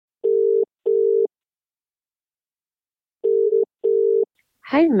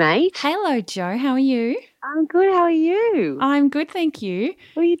Hey, mate. Hello, Joe. How are you? I'm good. How are you? I'm good, thank you.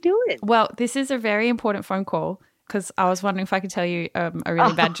 What are you doing? Well, this is a very important phone call because I was wondering if I could tell you a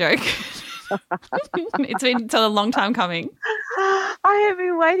really bad joke. It's been a long time coming. I have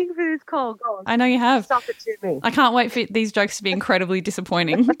been waiting for this call. Go on. I know you have. Stop it to me. I can't wait for these jokes to be incredibly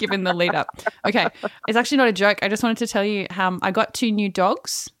disappointing given the lead up. Okay, it's actually not a joke. I just wanted to tell you how I got 2 new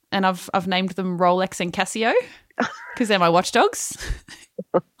dogs and I've named them Rolex and Casio because they're my watchdogs.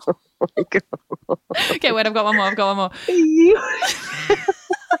 Oh my God. Okay, wait, I've got one more. You...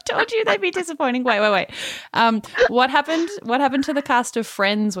 I told you they'd be disappointing. Wait. What happened to the cast of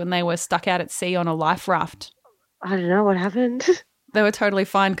Friends when they were stuck out at sea on a life raft? I don't know what happened. They were totally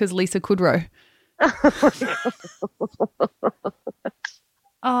fine because Lisa Kudrow.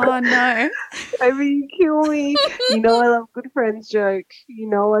 Oh, no. Baby, you kill me. You know I love good friends joke. You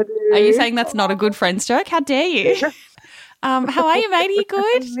know I do. Are you saying that's not a good Friends joke? How dare you? How are you, mate? Are you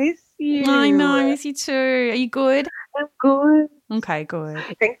good? I miss you. I know, I miss you too. Are you good? I'm good. Okay, good.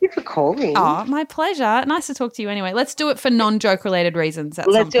 Thank you for calling. Oh, my pleasure. Nice to talk to you anyway. Let's do it for non-joke related reasons at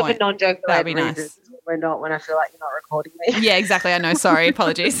some Let's do it point. for non-joke That'd be related nice. reasons. We're not when I feel like you're not recording me. Yeah, exactly. I know. Sorry.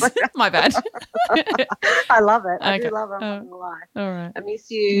 Apologies. My bad. I love it. I Okay. do love it. I'm not gonna lie. All right. I miss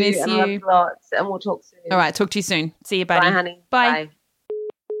you. Miss and I love you. you lots. And we'll talk soon. All right. Talk to you soon. See you, buddy. Bye, honey. Bye.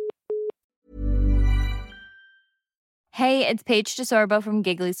 Hey, it's Paige DeSorbo from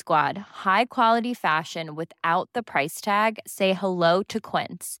Giggly Squad. High quality fashion without the price tag. Say hello to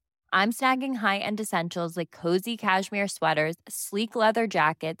Quince. I'm snagging high-end essentials like cozy cashmere sweaters, sleek leather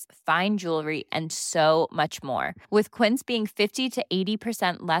jackets, fine jewelry, and so much more. With Quince being 50 to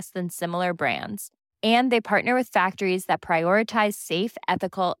 80% less than similar brands. And they partner with factories that prioritize safe,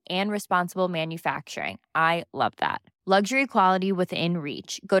 ethical, and responsible manufacturing. I love that. Luxury quality within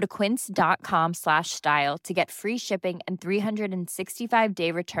reach. Go to quince.com/style to get free shipping and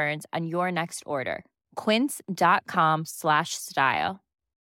 365-day returns on your next order. Quince.com/style.